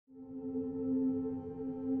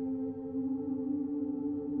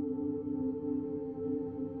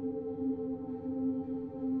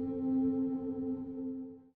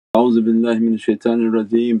A'udhu billahi minash shaitanir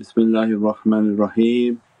rajeem. Bismillahir Rahmanir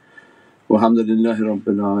Rahim. Walhamdulillahi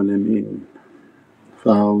Rabbil Alameen.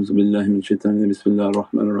 A'udhu billahi minash shaitanir rajeem. Bismillahir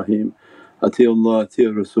Rahmanir Rahim. Ati'ullah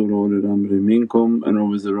ati'ur Rasul ulil amri minkum. And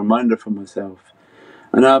always a reminder for myself,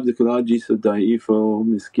 Ana abdukal ajis da'ifo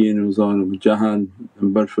miskeen zalim jahan,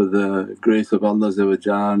 but for the grace of Allah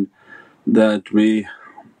that we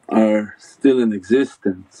are still in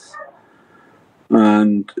existence.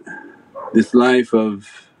 And this life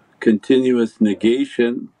of continuous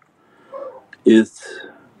negation, its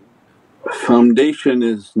foundation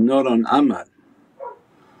is not on amal.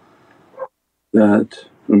 That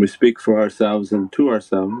when we speak for ourselves and to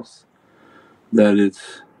ourselves, that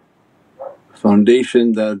it's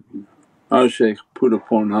foundation that our shaykh put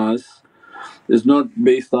upon us is not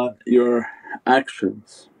based on your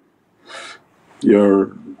actions,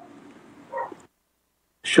 your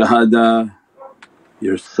shahada,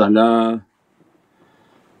 your salah,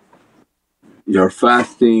 your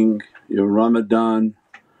fasting, your Ramadan.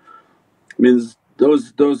 Means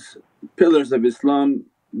those pillars of Islam,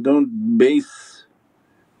 don't base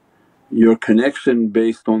your connection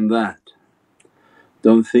based on that.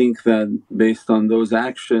 Don't think that based on those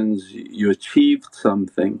actions you achieved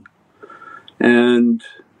something. And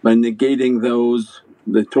by negating those,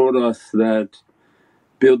 they taught us that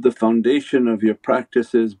build the foundation of your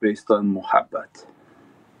practices based on muhabbat,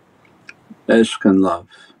 ishq and love.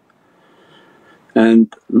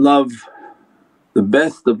 And love, the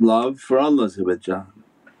best of love for Allah.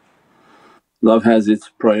 Love has its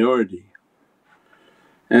priority,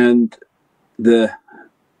 and the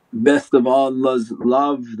best of Allah's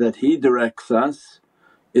love that He directs us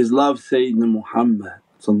is love Sayyidina Muhammad.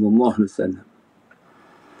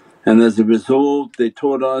 And as a result they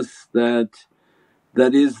taught us that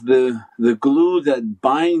is the glue that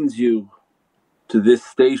binds you to this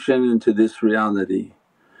station and to this reality,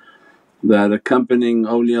 that accompanying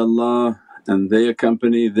awliyaullah and they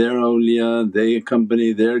accompany their awliya, they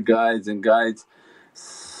accompany their guides and guides.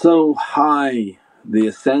 So high the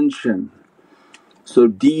ascension, so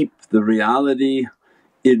deep the reality,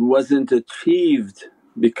 it wasn't achieved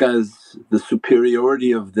because the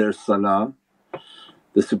superiority of their salah,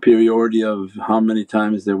 the superiority of how many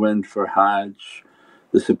times they went for Hajj,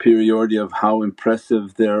 the superiority of how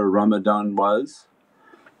impressive their Ramadan was.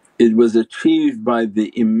 It was achieved by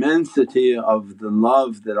the immensity of the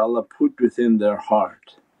love that Allah put within their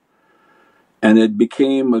heart, and it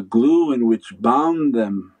became a glue in which bound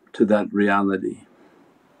them to that reality.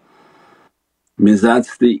 Means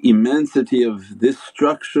that's the immensity of this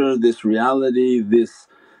structure, this reality, this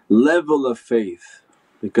level of faith.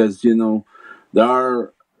 Because there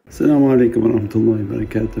are… As-salamu alaykum wa rahmatullahi wa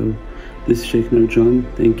barakatuh. This is Shaykh Nurjan.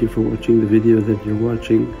 Thank you for watching the video that you're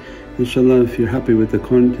watching. Inshallah, if you're happy with the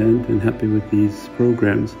content and happy with these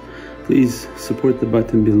programs, please support the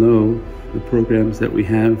button below, the programs that we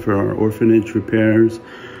have for our orphanage repairs,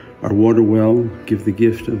 our water well, Give the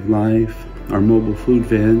Gift of Life, our mobile food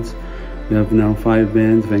vans. We have now 5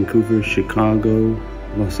 vans: Vancouver, Chicago,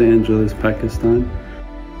 Los Angeles, Pakistan.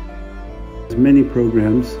 There's many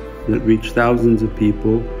programs that reach thousands of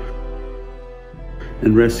people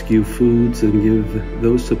and rescue foods and give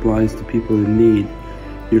those supplies to people in need.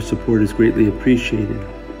 Your support is greatly appreciated.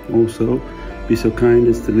 Also, be so kind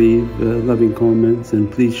as to leave loving comments, and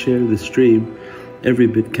please share the stream. Every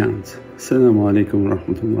bit counts. As-salamu alaykum wa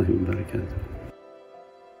rahmatullahi wa barakatuh.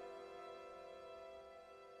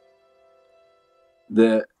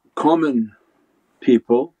 The common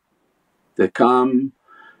people, they come,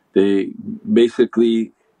 they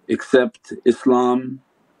basically accept Islam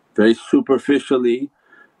very superficially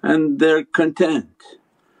and they're content.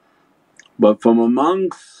 But from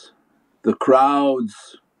amongst the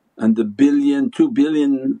crowds and the 2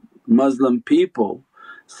 billion Muslim people,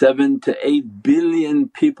 7 to 8 billion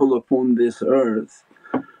people upon this earth,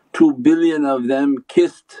 2 billion of them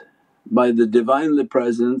kissed by the Divinely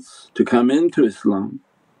Presence to come into Islam.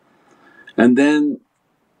 And then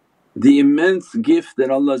the immense gift that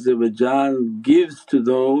Allah gives to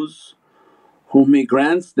those whom He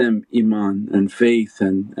grants them iman and faith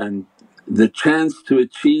and the chance to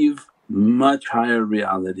achieve much higher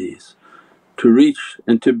realities, to reach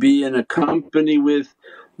and to be in a company with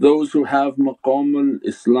those who have maqamul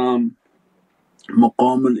Islam,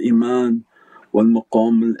 maqamul Iman wal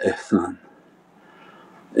maqamul Ihsan.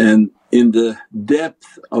 And in the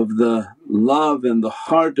depth of the love and the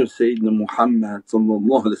heart of Sayyidina Muhammad,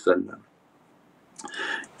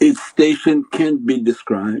 its station can't be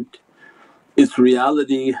described, its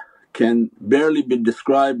reality can barely be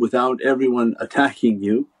described without everyone attacking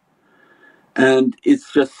you. And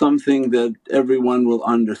it's just something that everyone will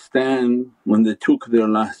understand when they took their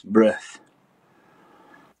last breath.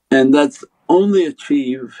 And that's only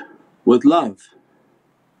achieved with love.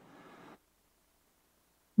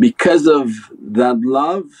 Because of that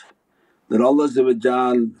love that Allah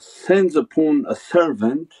sends upon a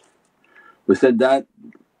servant, we said that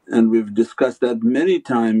and we've discussed that many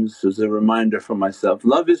times as a reminder for myself,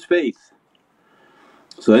 love is faith.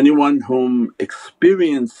 So anyone whom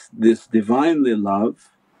experienced this Divinely love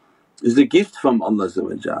is a gift from Allah.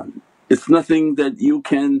 It's nothing that you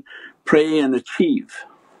can pray and achieve.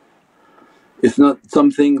 It's not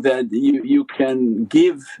something that you can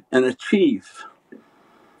give and achieve,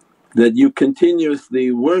 that you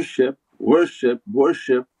continuously worship, worship,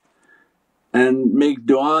 worship and make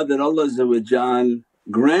du'a that Allah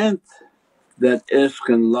grant that ishq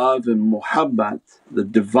and love and muhabbat, the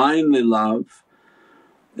Divinely love.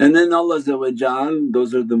 And then Allah,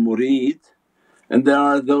 those are the mureed, and there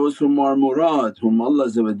are those whom are murad, whom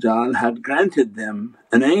Allah had granted them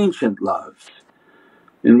an ancient love,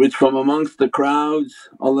 in which from amongst the crowds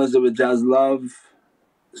Allah's love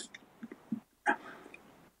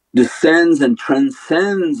descends and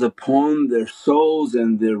transcends upon their souls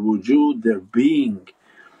and their wujud, their being.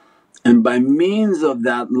 And by means of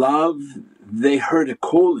that love they heard a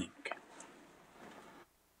calling,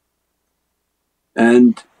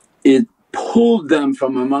 and it pulled them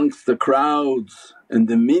from amongst the crowds and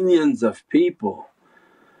the minions of people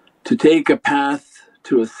to take a path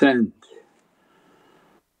to ascend.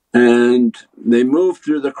 And they moved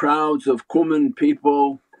through the crowds of common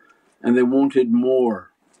people and they wanted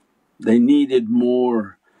more, they needed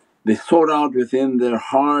more. They sought out within their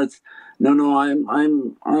hearts,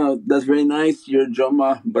 no, that's very nice your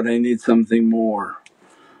Jummah, but I need something more.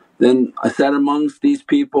 Then I sat amongst these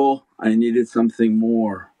people, I needed something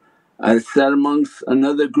more. I sat amongst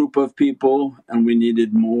another group of people and we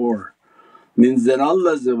needed more. Means that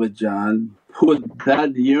Allah put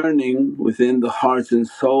that yearning within the hearts and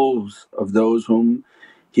souls of those whom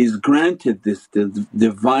He's granted this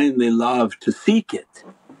Divinely love to seek it.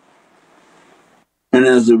 And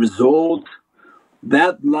as a result,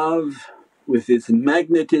 that love with its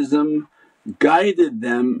magnetism guided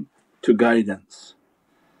them to guidance.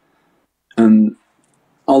 And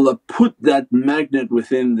Allah put that magnet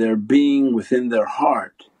within their being, within their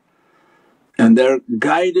heart, and they're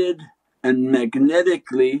guided and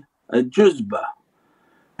magnetically a juzba.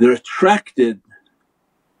 They're attracted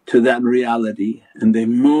to that reality and they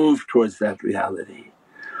move towards that reality.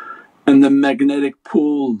 And the magnetic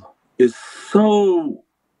pull is so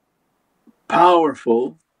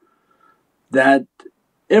powerful that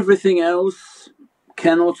everything else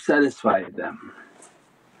cannot satisfy them.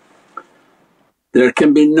 There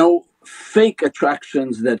can be no fake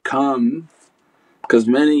attractions that come, because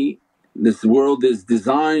this world is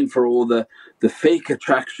designed for all the fake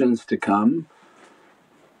attractions to come.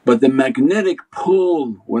 But the magnetic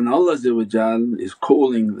pull when Allah is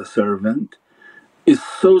calling the servant is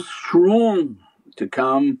so strong to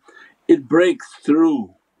come, it breaks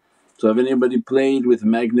through. So if anybody played with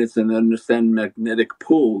magnets and understand magnetic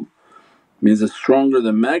pull, means the stronger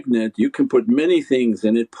the magnet you can put many things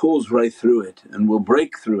and it pulls right through it and will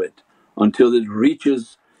break through it until it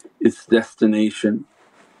reaches its destination.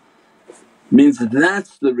 Means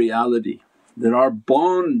that's the reality, that our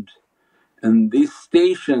bond and these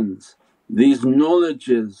stations, these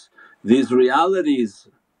knowledges, these realities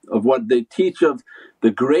of what they teach of the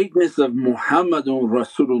greatness of Muhammadun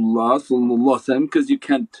Rasulallah, because you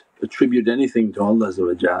can't attribute anything to Allah.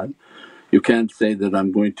 You can't say that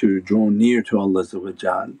I'm going to draw near to Allah.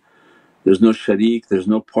 There's no shareek, there's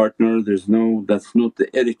no partner, that's not the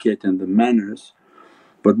etiquette and the manners.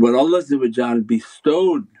 But what Allah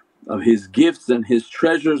bestowed of His gifts and His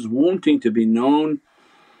treasures wanting to be known,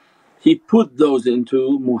 He put those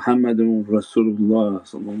into Muhammadun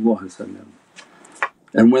Rasulallah.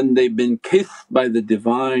 And when they've been kissed by the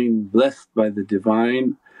Divine, blessed by the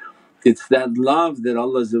Divine, it's that love that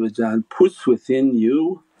Allah puts within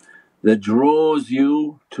you that draws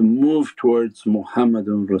you to move towards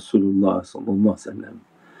Muhammadun Rasulullah.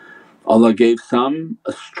 Allah gave some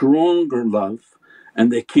a stronger love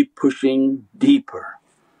and they keep pushing deeper,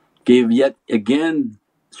 gave yet again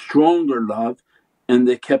stronger love and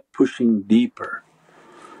they kept pushing deeper.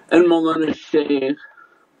 And Mawlana Shaykh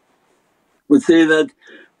would say that,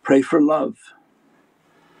 pray for love,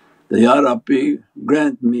 that, Ya Rabbi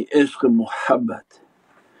grant me ishq muhabbat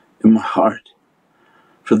in my heart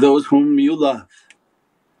for those whom you love,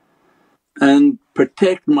 and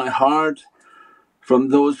protect my heart from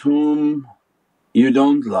those whom you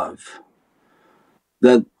don't love.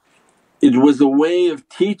 That It was a way of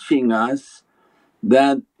teaching us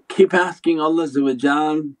that keep asking Allah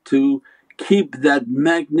to keep that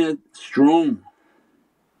magnet strong,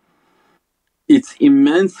 its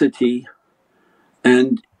immensity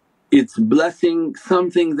and its blessing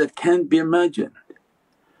something that can't be imagined.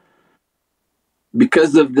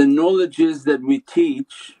 Because of the knowledges that we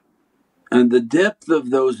teach and the depth of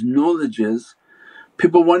those knowledges,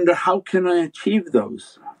 people wonder, how can I achieve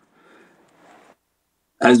those?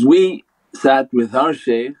 As we sat with our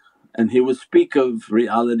shaykh and he would speak of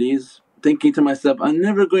realities, thinking to myself, I'm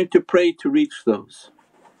never going to pray to reach those,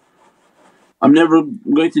 I'm never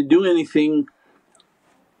going to do anything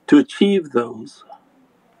to achieve those.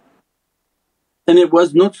 And it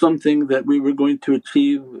was not something that we were going to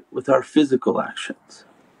achieve with our physical actions.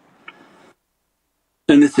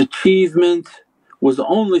 And its achievement was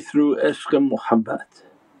only through ishq and muhabbat.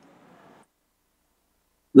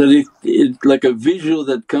 That it's like a visual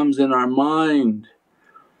that comes in our mind.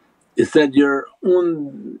 It's that you're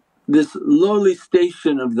on this lowly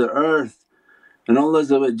station of the earth and Allah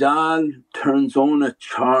turns on a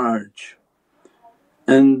charge,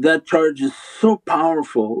 and that charge is so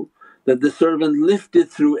powerful that the servant lifted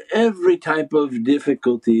through every type of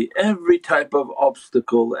difficulty, every type of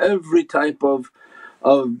obstacle, every type of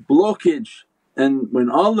blockage, and when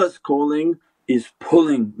Allah's calling is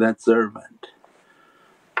pulling that servant.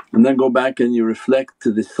 And then go back and you reflect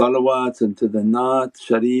to the salawats and to the naat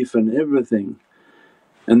sharif and everything,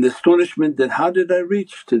 and the astonishment that, how did I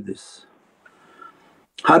reach to this?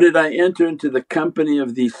 How did I enter into the company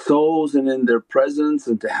of these souls and in their presence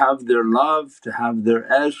and to have their love, to have their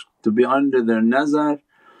ishq, to be under their nazar?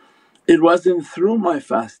 It wasn't through my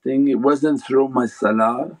fasting, it wasn't through my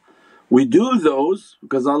salah. We do those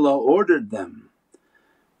because Allah ordered them,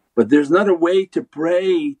 but there's not a way to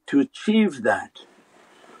pray to achieve that.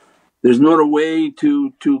 There's not a way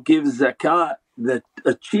to give zakat that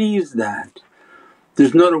achieves that.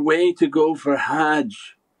 There's not a way to go for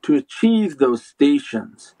hajj to achieve those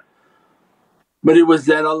stations. But it was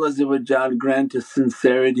that Allah grant us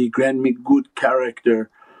sincerity, grant me good character,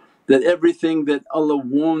 that everything that Allah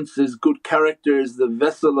wants is good character, is the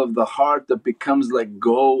vessel of the heart that becomes like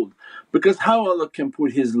gold. Because how Allah can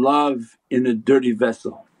put His love in a dirty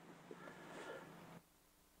vessel?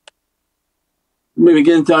 We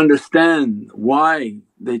begin to understand why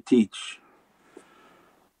they teach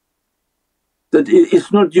that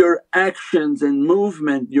it's not your actions and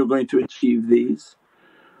movement you're going to achieve these.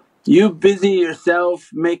 You busy yourself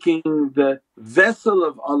making the vessel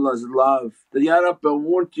of Allah's love that, Ya Rabbi, I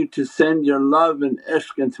want you to send your love and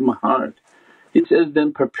ishq into my heart. He says,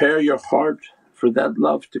 then prepare your heart for that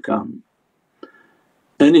love to come.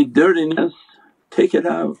 Any dirtiness, take it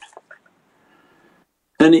out.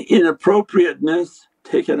 Any inappropriateness,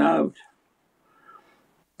 take it out.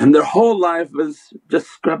 And their whole life was just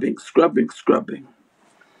scrubbing, scrubbing, scrubbing.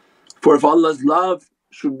 For if Allah's love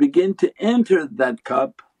should begin to enter that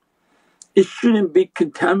cup, it shouldn't be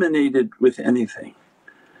contaminated with anything.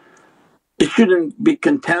 It shouldn't be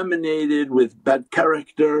contaminated with bad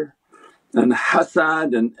character and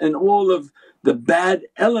hasad and all of the bad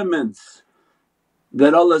elements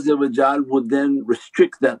that Allah would then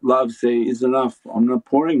restrict that love, say, is enough, I'm not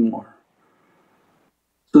pouring more.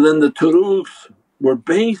 So then the turuqs were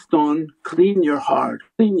based on clean your heart,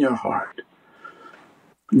 clean your heart.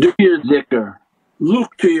 Do your zikr,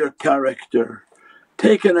 look to your character,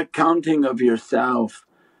 take an accounting of yourself.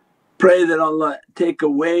 Pray that Allah take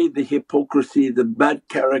away the hypocrisy, the bad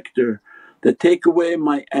character, that take away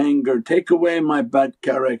my anger, take away my bad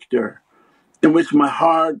character, in which my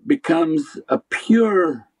heart becomes a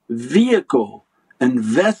pure vehicle and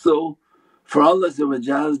vessel for Allah's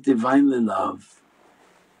Divinely love.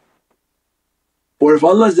 Or if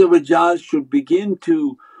Allah should begin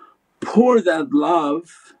to pour that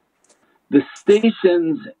love, the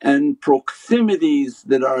stations and proximities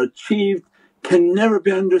that are achieved can never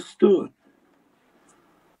be understood.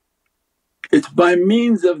 It's by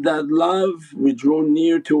means of that love we draw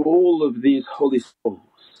near to all of these holy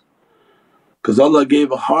souls, because Allah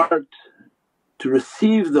gave a heart to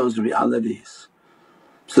receive those realities.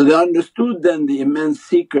 So they understood then the immense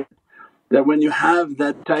secret that when you have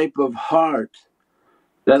that type of heart,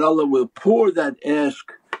 that Allah will pour that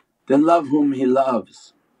ishq, then love whom He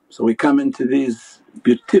loves. So we come into these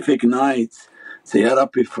beatific nights, say, Ya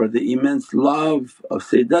Rabbi, for the immense love of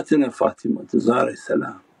Sayyidatina Fatima Zahra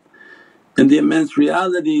salam and the immense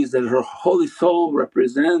realities that her holy soul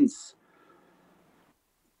represents,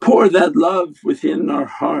 pour that love within our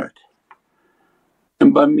heart.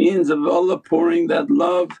 And by means of Allah pouring that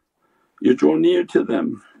love, you draw near to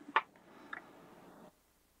them.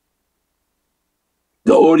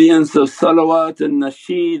 The audience of salawat and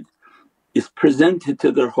nasheed is presented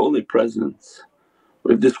to their holy presence.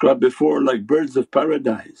 We've described before like birds of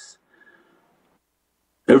paradise.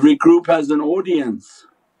 Every group has an audience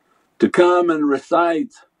to come and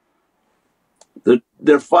recite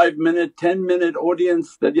their 5-minute, 10-minute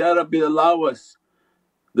audience that, Ya Rabbi allow us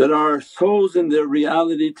that our souls in their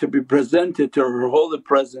reality to be presented to her holy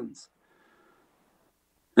presence.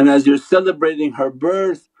 And as you're celebrating her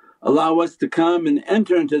birth, allow us to come and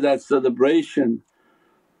enter into that celebration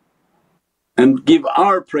and give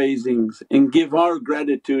our praisings and give our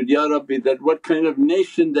gratitude, Ya Rabbi, that what kind of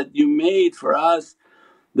nation that you made for us,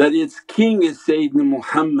 that its king is Sayyidina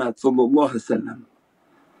Muhammad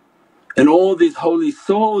and all these holy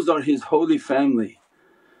souls are his holy family,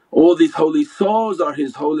 all these holy souls are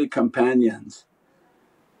his holy companions,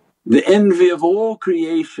 the envy of all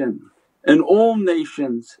creation and all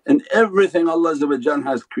nations, and everything Allah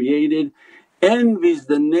has created envies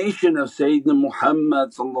the nation of Sayyidina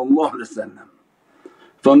Muhammad.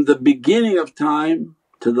 From the beginning of time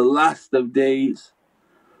to the last of days,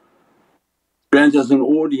 grant us an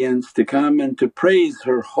audience to come and to praise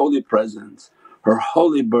her holy presence, her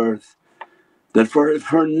holy birth, that for if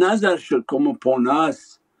her nazar should come upon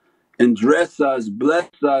us and dress us, bless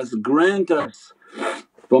us, grant us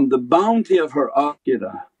from the bounty of her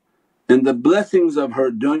akhirah and the blessings of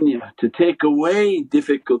her dunya to take away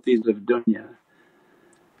difficulties of dunya.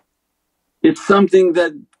 It's something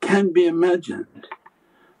that can be imagined,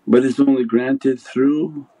 but it's only granted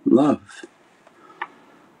through love.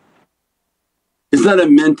 It's not a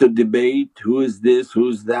mental debate, who is this,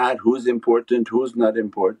 who's that, who's important, who's not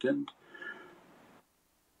important.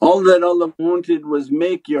 All that Allah wanted was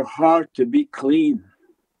make your heart to be clean.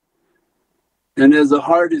 And as the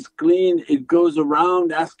heart is clean, it goes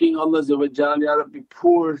around asking Allah, Ya Rabbi,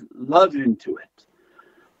 pour love into it.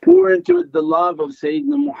 Pour into it the love of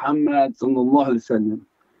Sayyidina Muhammad,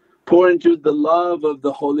 pour into it the love of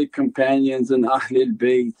the holy companions and Ahlul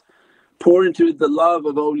Bayt, pour into it the love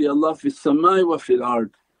of awliyaullah fis samai wa fil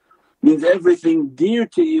ard. Means everything dear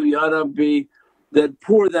to you, Ya Rabbi, that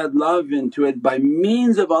pour that love into it by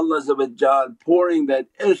means of Allah pouring that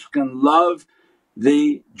ishq and love,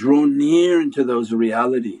 they draw near into those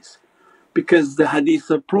realities. Because the hadith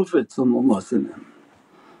of Prophet,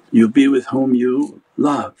 you be with whom you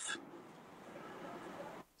love.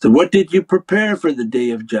 So what did you prepare for the Day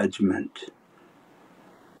of Judgment?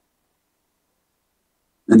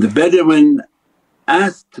 And the Bedouin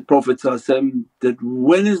asked the Prophet that,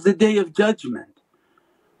 when is the Day of Judgment?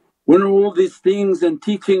 When are all these things and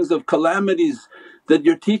teachings of calamities that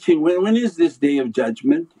you're teaching, when is this Day of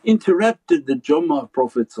Judgment? Interrupted the Jummah of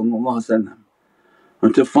Prophet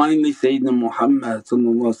until finally Sayyidina Muhammad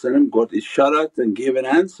got isharat and gave an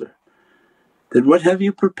answer that, what have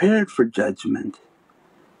you prepared for judgment?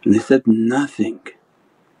 And they said, nothing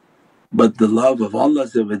but the love of Allah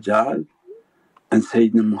and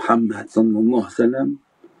Sayyidina Muhammad,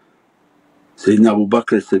 Sayyidina Abu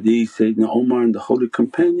Bakr as-Siddiq, Sayyidina Umar and the holy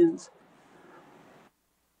companions.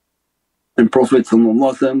 And Prophet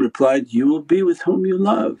replied, you will be with whom you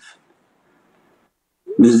love.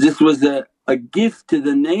 Because this was a gift to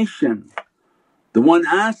the nation. The one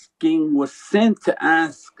asking was sent to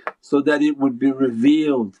ask so that it would be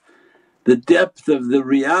revealed the depth of the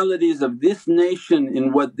realities of this nation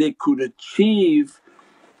in what they could achieve.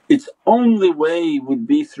 Its only way would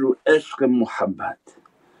be through ishq and muhabbat.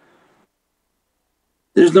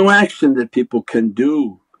 There's no action that people can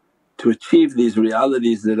do to achieve these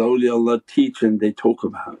realities that awliyaullah teach and they talk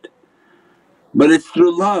about, but it's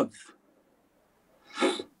through love.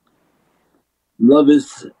 Love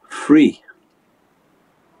is free.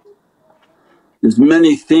 There's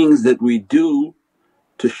many things that we do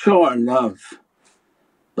to show our love,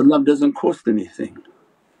 but love doesn't cost anything.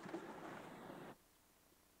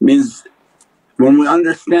 Means when we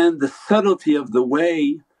understand the subtlety of the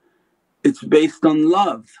way, it's based on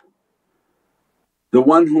love. The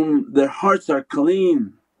one whom their hearts are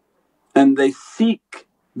clean and they seek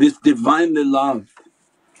this Divinely love,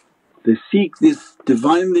 they seek these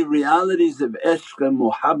Divinely realities of ishq and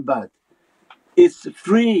muhabbat, it's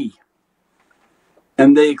free.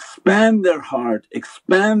 And they expand their heart,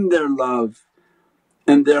 expand their love,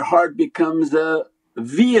 and their heart becomes a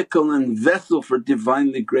vehicle and vessel for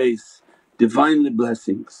Divinely grace, Divinely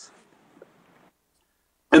blessings.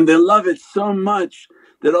 And they love it so much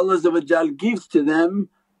that Allah gives to them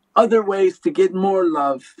other ways to get more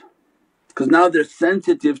love, because now they're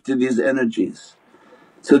sensitive to these energies.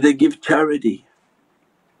 So they give charity,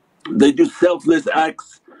 they do selfless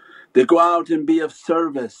acts, they go out and be of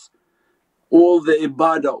service. all the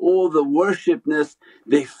ibadah, all the worshipness,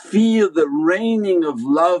 they feel the raining of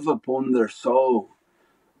love upon their soul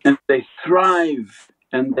and they thrive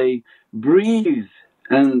and they breathe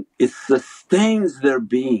and it sustains their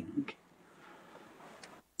being.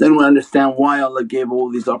 Then we understand why Allah gave all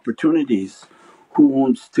these opportunities. Who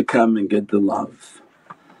wants to come and get the love?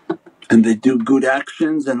 And they do good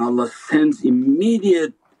actions and Allah sends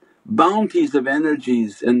immediate bounties of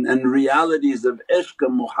energies and realities of ishq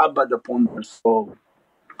and muhabbat upon their soul.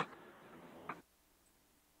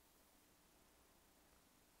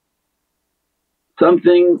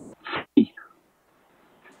 Something free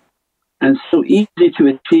and so easy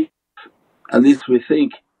to achieve, at least we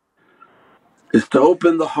think, is to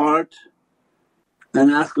open the heart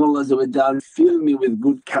and ask Allah, fill me with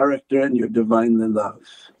good character and your Divinely love.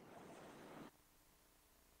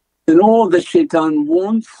 And all that shaitan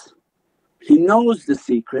wants, he knows the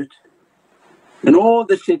secret, and all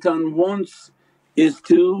that shaitan wants is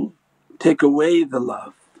to take away the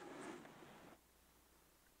love.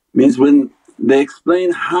 Means when they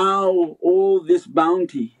explain how all this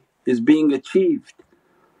bounty is being achieved,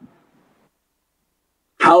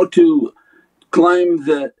 how to climb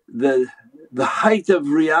the height of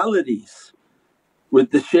realities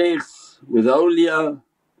with the shaykhs, with awliya,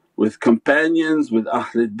 with companions, with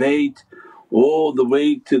Ahlul Bayt, all the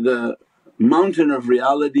way to the mountain of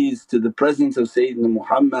realities to the presence of Sayyidina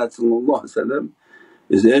Muhammad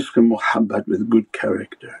is ishq and muhabbat with good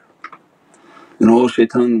character. And all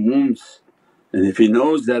shaitan wants, and if he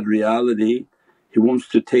knows that reality, he wants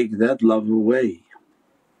to take that love away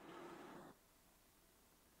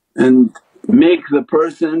and make the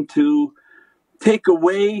person to take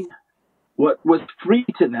away what was free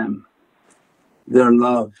to them, their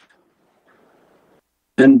love,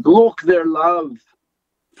 and block their love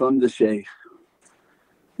from the shaykh.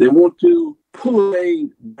 They want to pull away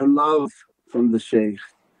their love from the shaykh.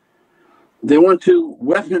 They want to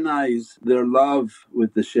weaponize their love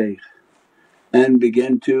with the shaykh and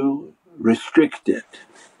begin to restrict it.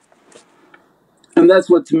 And that's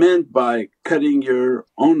what's meant by cutting your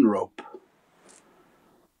own rope.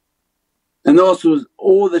 And also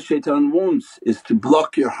all the shaitan wants is to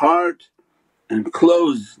block your heart and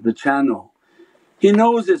close the channel. He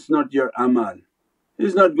knows it's not your amal,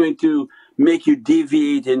 he's not going to make you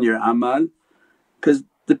deviate in your amal, because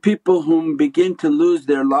the people whom begin to lose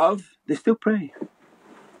their love, they still pray,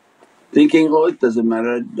 thinking, oh it doesn't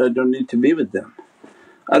matter, I don't need to be with them,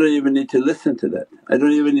 I don't even need to listen to that, I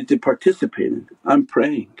don't even need to participate in it, I'm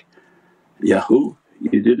praying. Yahoo,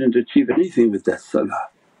 you didn't achieve anything with that salah.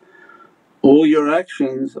 All your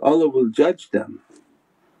actions Allah will judge them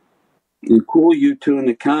and call you to an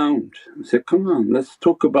account and say, come on, let's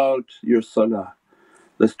talk about your salah,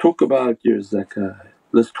 let's talk about your zakah,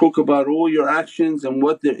 let's talk about all your actions and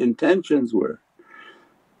what their intentions were.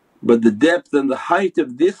 But the depth and the height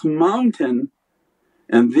of this mountain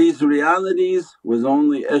and these realities was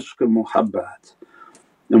only ishq and muhabbat.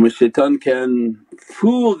 And when shaitan can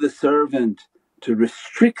fool the servant to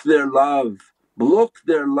restrict their love, block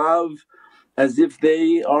their love as if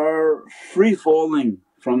they are free falling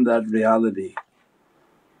from that reality,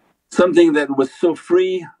 something that was so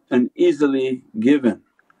free and easily given.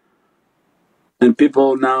 And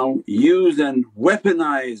people now use and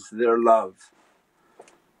weaponize their love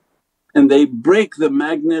and they break the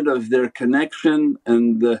magnet of their connection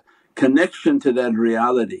and the connection to that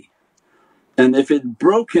reality. And if it's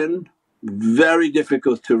broken, very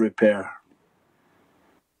difficult to repair.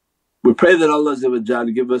 We pray that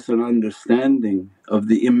Allah give us an understanding of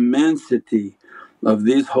the immensity of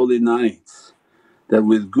these holy nights, that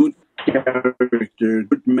with good character,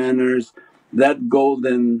 good manners, that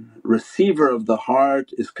golden receiver of the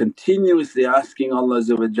heart is continuously asking Allah,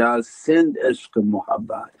 send ishq and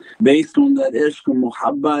muhabbat. Based on that ishq and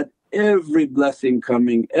muhabbat, every blessing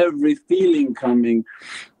coming, every feeling coming,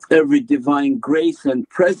 every divine grace and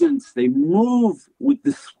presence, they move with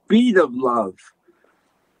the speed of love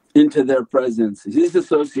into their presence. These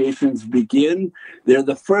associations begin, they're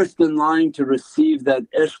the first in line to receive that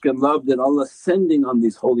ishq and love that Allah's sending on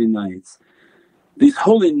these holy nights. These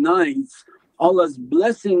holy nights, Allah's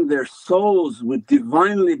blessing their souls with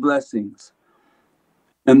Divinely blessings.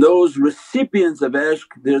 And those recipients of ishq,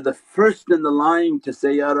 they're the first in the line to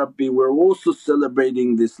say, Ya Rabbi, we're also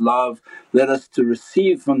celebrating this love, let us to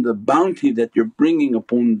receive from the bounty that you're bringing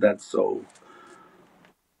upon that soul.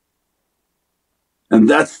 And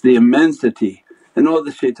that's the immensity, and all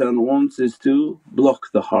the shaitan wants is to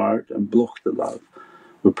block the heart and block the love.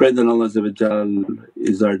 We pray that Allah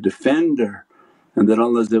is our defender and that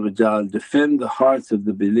Allah defend the hearts of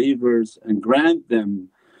the believers and grant them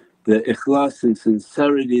the ikhlas and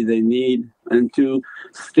sincerity they need, and to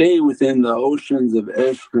stay within the oceans of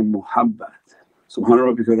ishq and muhabbat. Subhana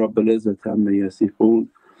rabbika rabbil izzati amma yasifoon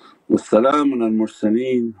wa salaamun al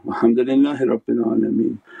mursaleen walhamdulillahi rabbil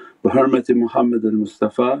alameen bi hurmati Muhammadan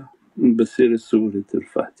Mustafa bi siri Surat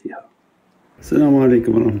al-Fatiha. As-salamu alaykum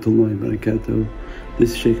wa rahmatullahi wa barakatuh.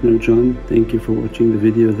 This is Shaykh Nurjan. Thank you for watching the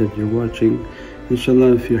video that you're watching.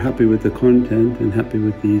 Inshallah, if you're happy with the content and happy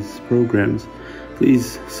with these programs,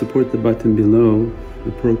 please support the button below,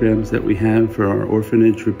 the programs that we have for our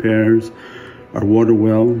orphanage repairs, our water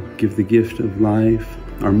well, Give the Gift of Life,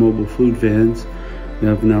 our mobile food vans. We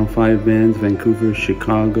have now 5 vans: Vancouver,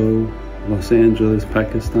 Chicago, Los Angeles,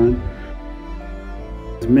 Pakistan.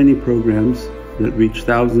 There's many programs that reach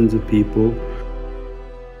thousands of people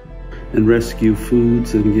and rescue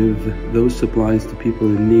foods and give those supplies to people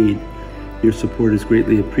in need. Your support is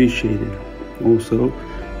greatly appreciated. Also,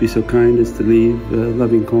 be so kind as to leave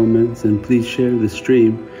loving comments, and please share the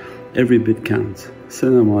stream. Every bit counts.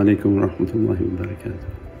 As-salamu alaykum wa rahmatullahi wa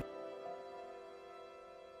barakatuh.